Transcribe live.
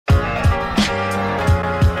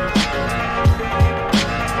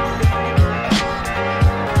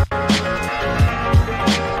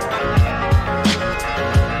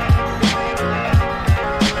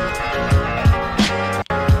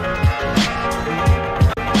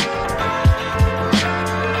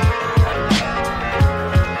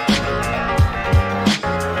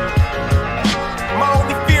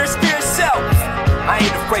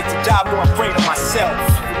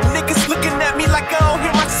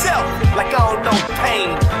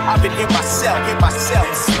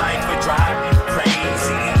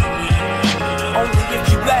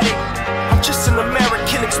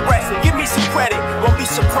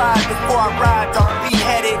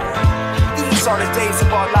are the days of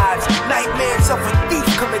our lives. Nightmares of a thief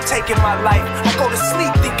come and taking my life. I go to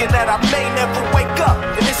sleep thinking that I may never wake up.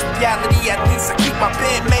 In this reality, at least I keep my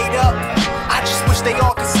bed made up. I just wish they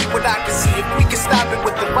all could see what I can see. If we could stop it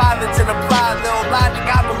with the violence and apply a little logic,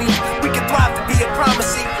 I believe we could thrive to be a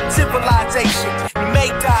promising civilization. We may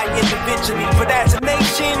die individually, but as a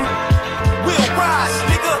nation, we'll rise,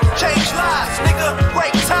 nigga. Change lives, nigga.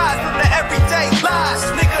 Break ties from the everyday lies,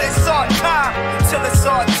 nigga. It's our time till it's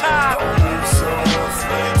our time. So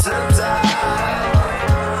afraid to die.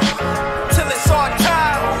 Till it's our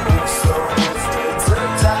time. So afraid to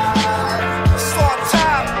die. It's our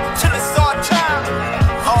time till it's our time.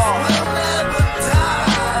 We'll never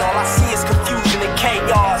die. All I see is confusion and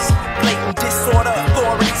chaos, blatant disorder,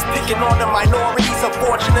 authorities picking on the minorities.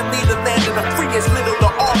 Unfortunately, the land of the free is little to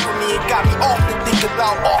offer me. It got me often thinking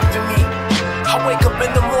about often me. I wake up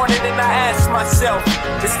in the morning and I ask myself,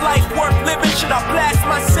 is life worth living? Should I blast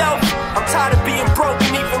myself? I'm tired of being broken,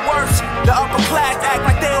 even worse. The upper class act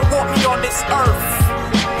like they don't want me on this earth.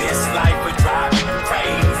 This life would drive me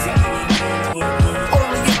crazy.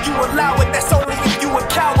 Only if you allow it, that's only if you a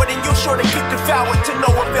coward. And you're sure to get devoured to no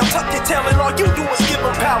avail. Tuck your tail and all you do is give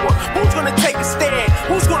them power. Who's gonna take a stand?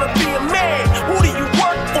 Who's gonna be a man? Who do you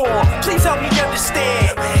work for? Please help me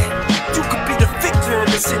understand. You could be the victor in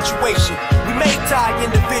this situation. We may die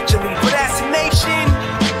individually, but as a nation,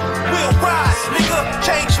 we'll rise, nigga.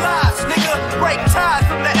 Change lives, nigga. Break ties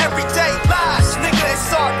from the everyday lies, nigga.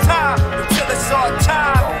 It's our time until it's our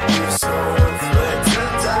time. Don't be so afraid to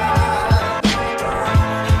die.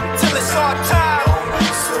 Till it's our time. Don't be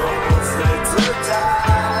so afraid to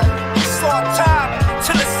die. It's our time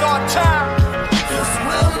till it's our time. 'Cause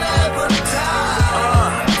we'll never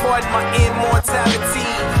die. Pardon my immortality.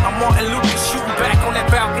 I'm Martin Luther shooting back on that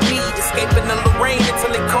balcony, escaping the Lorraine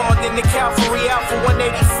until it called in the cavalry out for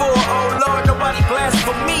 184. Oh Lord, nobody blasts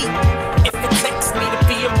for me. If it takes me to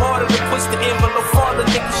be a martyr to push the envelope farther,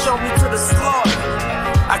 niggas show me to the slaughter.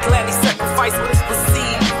 I gladly sacrifice what is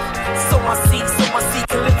perceived, so my seed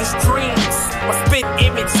can live his dreams. My spit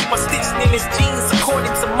image, my stitched in his jeans,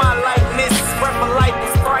 according to my likeness. Rapper life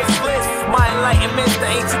is priceless. My enlightenment's the